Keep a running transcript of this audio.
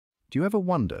Do you ever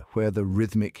wonder where the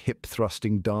rhythmic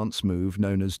hip-thrusting dance move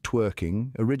known as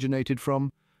twerking originated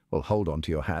from? Well, hold on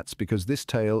to your hats, because this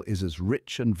tale is as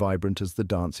rich and vibrant as the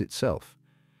dance itself.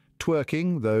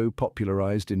 Twerking, though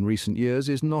popularized in recent years,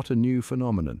 is not a new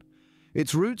phenomenon.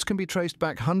 Its roots can be traced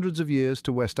back hundreds of years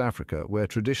to West Africa, where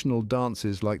traditional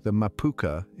dances like the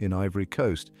mapuka in Ivory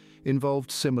Coast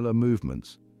involved similar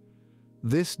movements.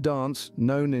 This dance,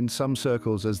 known in some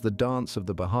circles as the dance of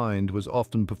the behind, was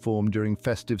often performed during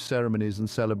festive ceremonies and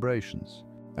celebrations.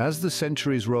 As the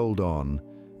centuries rolled on,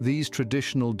 these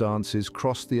traditional dances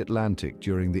crossed the Atlantic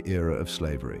during the era of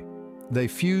slavery. They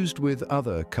fused with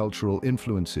other cultural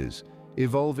influences,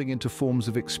 evolving into forms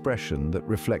of expression that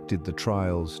reflected the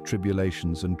trials,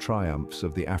 tribulations, and triumphs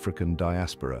of the African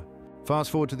diaspora. Fast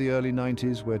forward to the early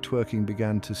 90s, where twerking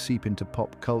began to seep into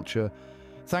pop culture.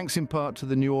 Thanks in part to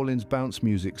the New Orleans bounce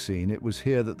music scene, it was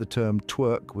here that the term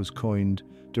twerk was coined,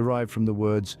 derived from the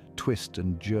words twist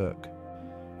and jerk.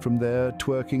 From there,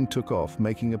 twerking took off,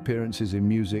 making appearances in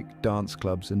music, dance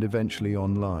clubs, and eventually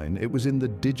online. It was in the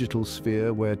digital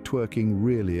sphere where twerking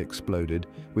really exploded,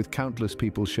 with countless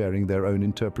people sharing their own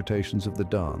interpretations of the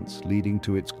dance, leading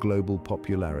to its global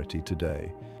popularity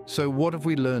today. So what have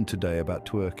we learned today about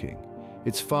twerking?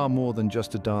 It's far more than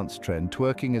just a dance trend.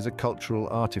 Twerking is a cultural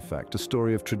artifact, a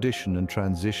story of tradition and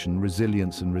transition,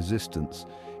 resilience and resistance.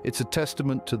 It's a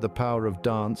testament to the power of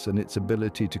dance and its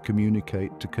ability to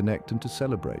communicate, to connect, and to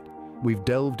celebrate. We've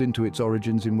delved into its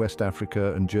origins in West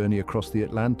Africa and journey across the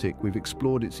Atlantic. We've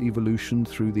explored its evolution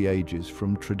through the ages,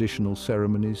 from traditional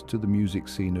ceremonies to the music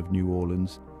scene of New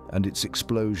Orleans, and its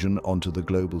explosion onto the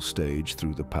global stage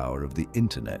through the power of the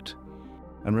internet.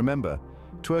 And remember,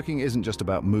 twerking isn't just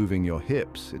about moving your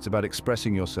hips, it's about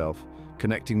expressing yourself,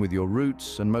 connecting with your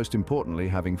roots, and most importantly,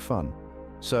 having fun.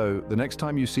 So, the next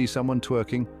time you see someone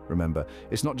twerking, remember,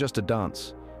 it's not just a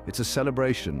dance, it's a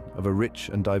celebration of a rich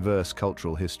and diverse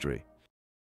cultural history.